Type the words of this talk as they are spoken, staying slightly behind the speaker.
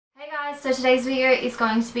So today's video is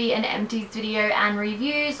going to be an empties video and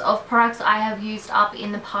reviews of products I have used up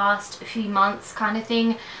in the past few months kind of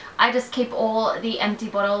thing. I just keep all the empty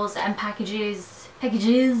bottles and packages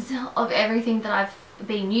of everything that I've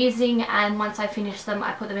been using, and once I finish them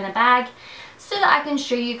I put them in a bag so that I can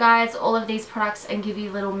show you guys all of these products and give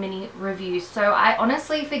you little mini reviews. So I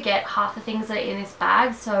honestly forget half the things that are in this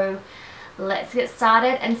bag, so let's get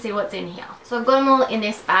started and see what's in here. So I've got them all in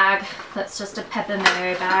this bag. That's just a peppermint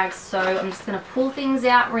bag, so I'm just going to pull things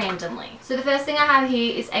out randomly. So the first thing I have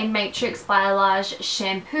here is a Matrix Biolage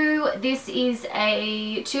shampoo. This is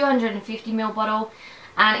a 250ml bottle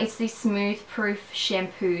and it's the Smooth Proof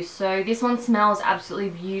shampoo. So this one smells absolutely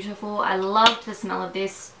beautiful. I love the smell of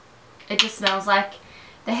this. It just smells like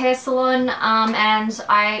the hair salon, and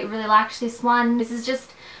I really liked this one. This is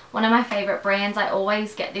just one of my favorite brands. I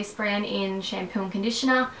always get this brand in shampoo and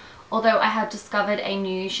conditioner, although I have discovered a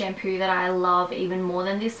new shampoo that I love even more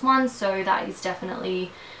than this one, so that is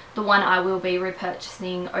definitely the one I will be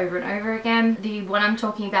repurchasing over and over again. The one I'm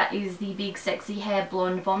talking about is the Big Sexy Hair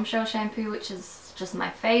Blonde Bombshell shampoo, which is just my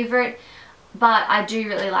favorite, but I do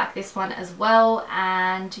really like this one as well.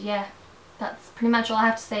 And yeah, that's pretty much all I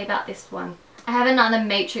have to say about this one. I have another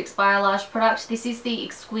Matrix Biolage product. This is the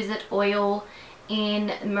Exquisite Oil in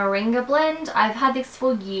Moringa blend. I've had this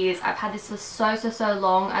for years. I've had this for so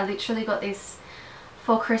long. I literally got this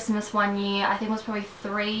for Christmas one year. I think it was probably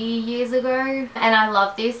 3 years ago, and I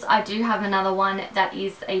love this. I do have another one that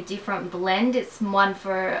is a different blend. It's one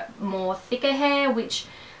for more thicker hair, which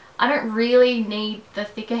I don't really need the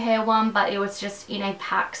thicker hair one, but it was just in a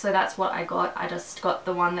pack, so that's what I got. I just got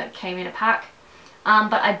the one that came in a pack.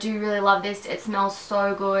 But I do really love this. It smells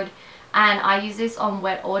so good, and I use this on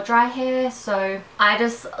wet or dry hair, so I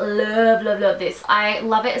just love this. I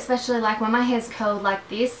love it, especially like when my hair's curled like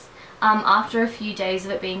this. After a few days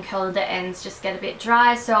of it being curled, the ends just get a bit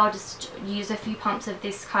dry, so I'll just use a few pumps of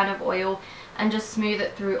this kind of oil and just smooth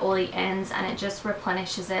it through all the ends, and it just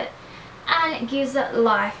replenishes it and it gives it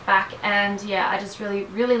life back. And yeah, I just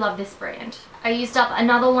really love this brand. I used up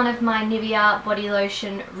another one of my Nivea body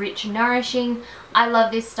lotion, Rich Nourishing. I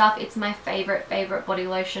love this stuff. It's my favorite body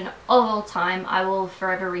lotion of all time. I will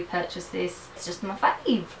forever repurchase this. It's just my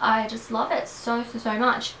fave. I just love it so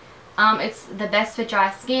much. It's the best for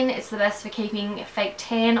dry skin. It's the best for keeping fake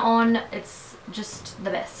tan on. It's just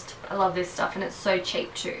the best. I love this stuff, and it's so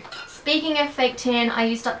cheap too. Speaking of fake tan, I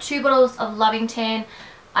used up 2 bottles of Loving Tan.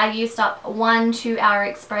 I used up one 2 Hour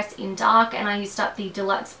Express in dark, and I used up the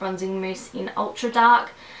Deluxe Bronzing Mousse in ultra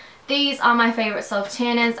dark. These are my favorite self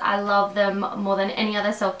tanners. I love them more than any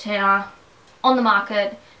other self tanner on the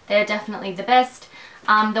market. They're definitely the best.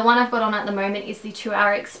 The one I've got on at the moment is the 2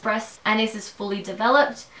 Hour Express, and this is fully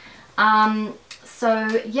developed. So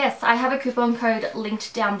yes, I have a coupon code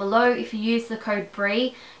linked down below. If you use the code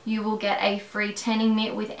BRIE, you will get a free tanning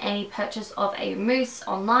mitt with any purchase of a mousse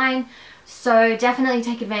online. So definitely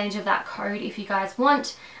take advantage of that code if you guys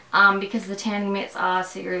want, because the tanning mitts are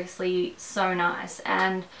seriously so nice,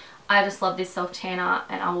 and I just love this self tanner,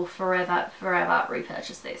 and I will forever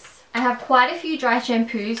repurchase this. I have quite a few dry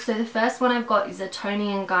shampoos. So the first one I've got is a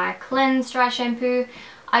Toni & Guy Cleanse Dry Shampoo.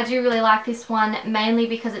 I do really like this one, mainly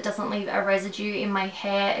because it doesn't leave a residue in my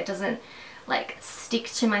hair. It doesn't like stick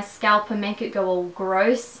to my scalp and make it go all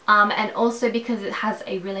gross, and also because it has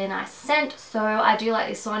a really nice scent. So I do like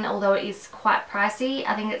this one, although it is quite pricey.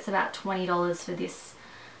 I think it's about $20 for this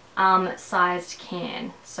sized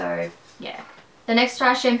can. So yeah. The next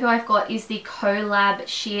dry shampoo I've got is the Collab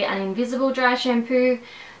Sheer and Invisible Dry Shampoo.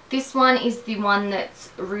 This one is the one that's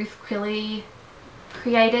Ruth Quilly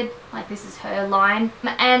created. Like, this is her line,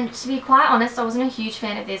 and to be quite honest, I wasn't a huge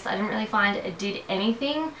fan of this. I didn't really find it did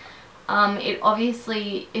anything.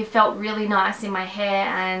 It felt really nice in my hair,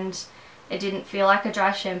 and it didn't feel like a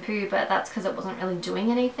dry shampoo, but that's because it wasn't really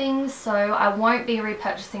doing anything. So I won't be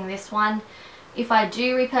repurchasing this one. If I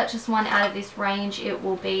do repurchase one out of this range, it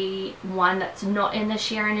will be one that's not in the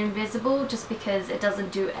Sheer and Invisible, just because it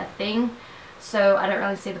doesn't do a thing. So I don't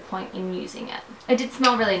really see the point in using it. It did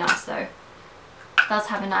smell really nice though. It does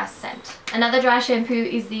have a nice scent. Another dry shampoo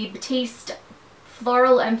is the Batiste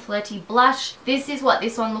Floral and Flirty Blush. This is what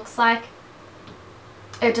this one looks like.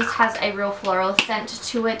 It just has a real floral scent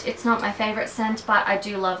to it. It's not my favorite scent, but I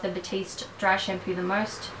do love the Batiste dry shampoo the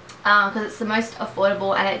most, because it's the most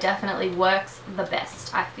affordable and it definitely works the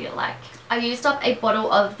best, I feel like. I used up a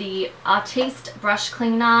bottle of the Artiste brush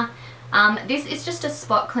cleaner. This is just a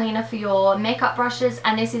spot cleaner for your makeup brushes,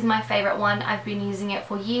 and this is my favorite one. I've been using it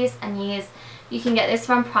for years and years. You can get this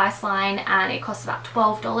from Priceline, and it costs about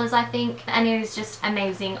 $12 I think, and it is just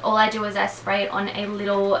amazing. All I do is I spray it on a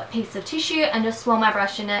little piece of tissue and just swirl my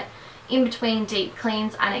brush in it in between deep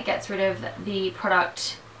cleans and it gets rid of the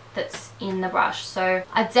product that's in the brush. So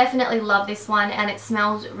I definitely love this one, and it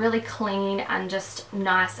smells really clean and just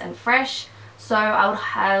nice and fresh. So I would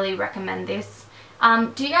highly recommend this.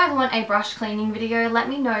 Do you guys want a brush cleaning video? Let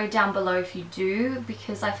me know down below if you do,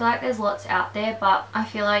 because I feel like there's lots out there, but I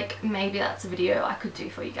feel like maybe that's a video I could do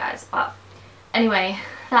for you guys. But anyway,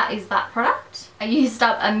 that is that product. I used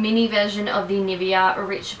up a mini version of the Nivea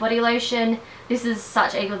Rich Body Lotion. This is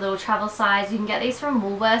such a good little travel size. You can get these from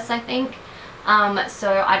Woolworths, I think.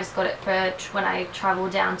 So I just got it for when I travel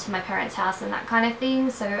down to my parents' house and that kind of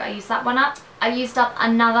thing. So I used that one up. I used up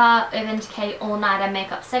another Urban Decay All Nighter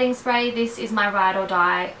Makeup Setting Spray. This is my ride or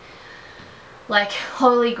die, like,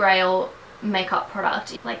 holy grail makeup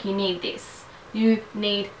product. Like, you need this. You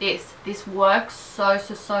need this. This works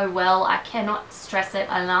so well. I cannot stress it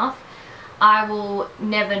enough. I will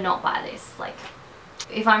never not buy this. Like,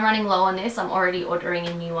 if I'm running low on this, I'm already ordering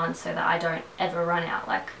a new one so that I don't ever run out.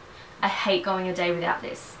 Like, I hate going a day without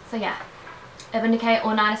this. So yeah, Urban Decay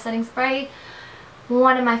All Nighter Setting Spray.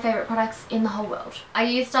 One of my favourite products in the whole world. I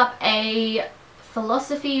used up a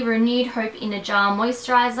Philosophy Renewed Hope in a Jar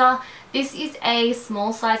Moisturiser. This is a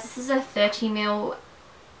small size. This is a 30ml,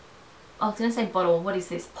 I was going to say bottle. What is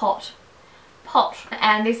this? Pot.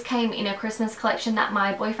 And this came in a Christmas collection that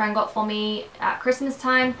my boyfriend got for me at Christmas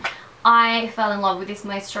time. I fell in love with this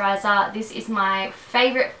moisturiser. This is my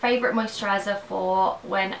favourite moisturiser for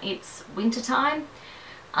when it's winter time.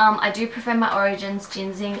 I do prefer my Origins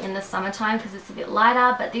Ginseng in the summertime because it's a bit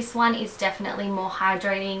lighter, but this one is definitely more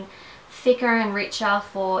hydrating, thicker and richer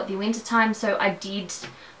for the winter time. So I did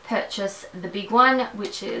purchase the big one,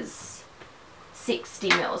 which is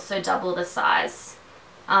 60ml, so double the size.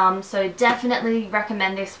 So definitely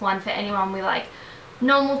recommend this one for anyone with like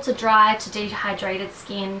normal to dry to dehydrated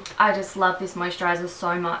skin. I just love this moisturiser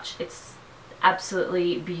so much. It's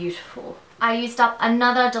absolutely beautiful. I used up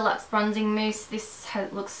another Deluxe Bronzing Mousse. This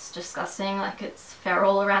looks disgusting, like it's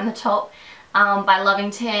feral around the top, by Loving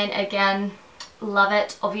Tan. Again, love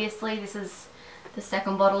it. Obviously, this is the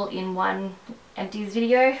second bottle in one Empties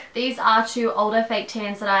video. These are two older fake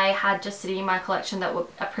tans that I had just sitting in my collection that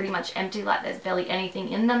are pretty much empty, like there's barely anything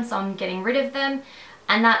in them, so I'm getting rid of them.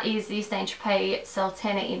 And that is the Saint Tropez Cell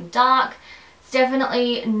Tanner in Dark.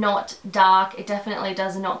 Definitely not dark. It definitely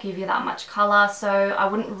does not give you that much colour, so I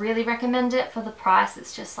wouldn't really recommend it for the price.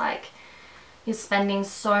 It's just like you're spending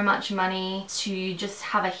so much money to just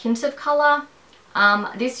have a hint of colour.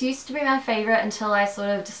 This used to be my favourite until I sort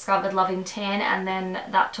of discovered Loving Tan, and then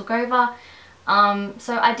that took over.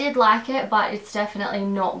 So I did like it, but it's definitely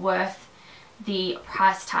not worth the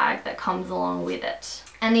price tag that comes along with it.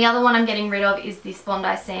 And the other one I'm getting rid of is this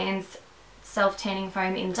Bondi Sands Self-Tanning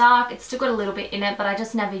Foam in Dark. It's still got a little bit in it, but I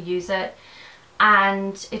just never use it,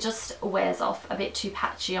 and it just wears off a bit too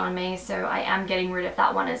patchy on me, so I am getting rid of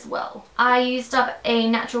that one as well. I used up a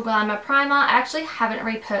Natural Glamour Primer. I actually haven't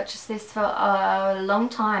repurchased this for a long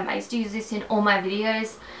time. I used to use this in all my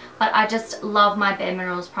videos, but I just love my Bare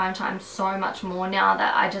Minerals Prime Time so much more now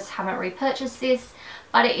that I just haven't repurchased this.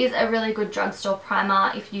 But it is a really good drugstore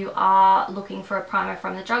primer if you are looking for a primer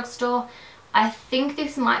from the drugstore. I think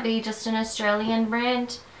this might be just an Australian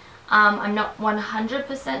brand. I'm not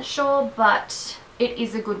 100% sure, but it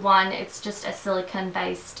is a good one. It's just a silicone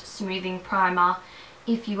based smoothing primer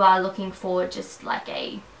if you are looking for just like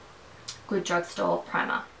a good drugstore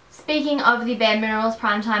primer. Speaking of the Bare Minerals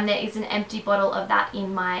Prime Time, there is an empty bottle of that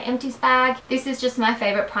in my Empties bag. This is just my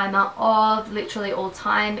favourite primer of literally all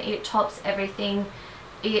time. It tops everything.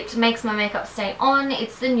 It makes my makeup stay on.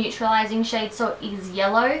 It's the neutralizing shade, so it is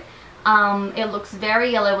yellow. It looks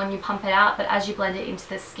very yellow when you pump it out, but as you blend it into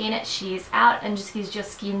the skin, it shears out and just gives your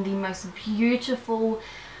skin the most beautiful,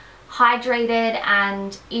 hydrated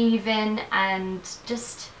and even, and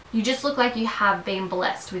you just look like you have been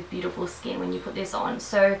blessed with beautiful skin when you put this on.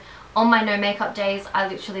 So on my no makeup days, I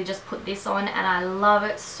literally just put this on and I love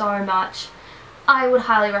it so much. I would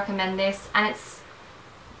highly recommend this, and it's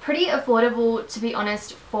pretty affordable, to be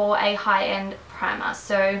honest, for a high-end primer.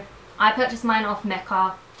 So I purchased mine off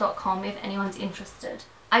Mecca.com if anyone's interested.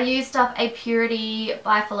 I used up a Purity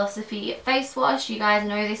by Philosophy face wash. You guys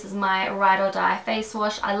know this is my ride or die face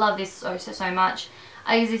wash. I love this so much.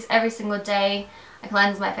 I use this every single day. I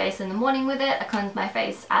cleanse my face in the morning with it. I cleanse my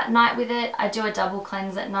face at night with it. I do a double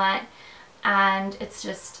cleanse at night, and it's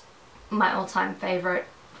just my all-time favorite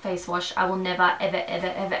face wash. I will never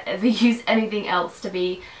ever use anything else, to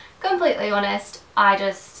be completely honest. I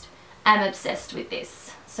just am obsessed with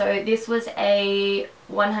this. So this was a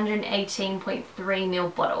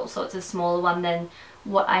 118.3ml bottle, so it's a smaller one than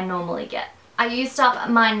what I normally get. I used up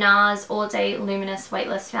my NARS All Day Luminous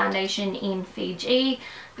Weightless Foundation in Fiji.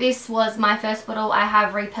 This was my first bottle. I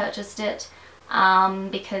have repurchased it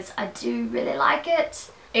because I do really like it.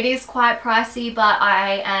 It is quite pricey, but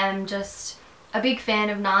I am just a big fan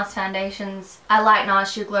of NARS foundations. I like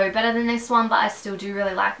NARS Sheer Glow better than this one, but I still do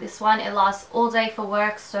really like this one. It lasts all day for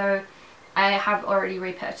work, so I have already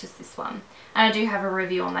repurchased this one. And I do have a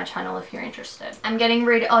review on my channel if you're interested. I'm getting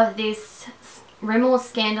rid of this Rimmel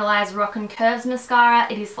Scandalized Rock and Curves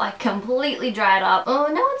mascara. It is like completely dried up. Oh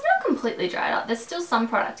no, it's not completely dried up. There's still some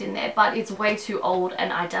product in there, but it's way too old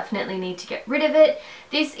and I definitely need to get rid of it.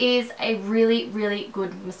 This is a really, really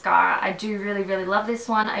good mascara. I do really, really love this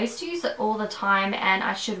one. I used to use it all the time and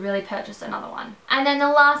I should really purchase another one. And then the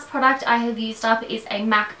last product I have used up is a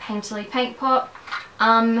MAC Painterly Paint Pot.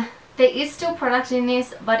 There is still product in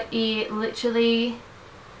this, but it literally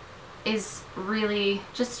is really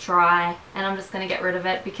just dry, and I'm just going to get rid of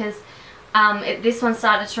it because this one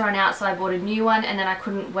started to run out, so I bought a new one and then I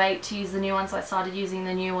couldn't wait to use the new one, so I started using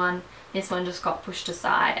the new one. This one just got pushed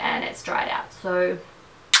aside and it's dried out, so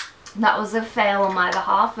that was a fail on my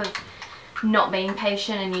behalf of not being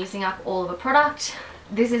patient and using up all of a product.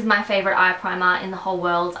 This is my favourite eye primer in the whole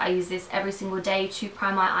world. I use this every single day to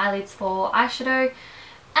prime my eyelids for eyeshadow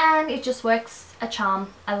and it just works a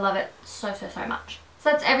charm. I love it so, so, so much. So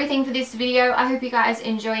that's everything for this video. I hope you guys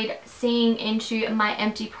enjoyed seeing into my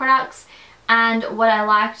empty products and what I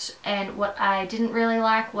liked and what I didn't really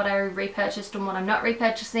like, what I repurchased and what I'm not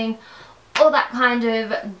repurchasing, all that kind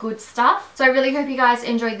of good stuff. So I really hope you guys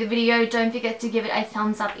enjoyed the video. Don't forget to give it a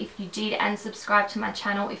thumbs up if you did and subscribe to my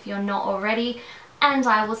channel if you're not already. And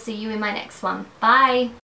I will see you in my next one. Bye!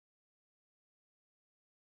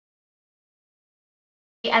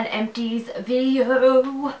 An Empties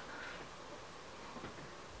video.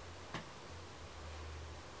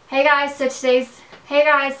 Hey guys, so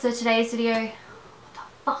today's video, what the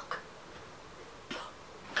fuck?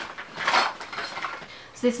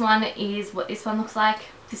 So this one is what this one looks like.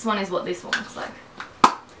 This one is what this one looks like.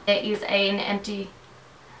 There is an empty,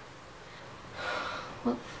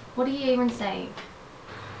 what are you even saying?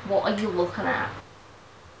 What are you looking at?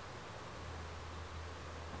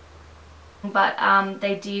 But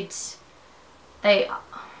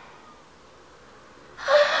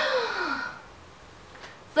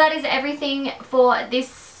so that is everything for this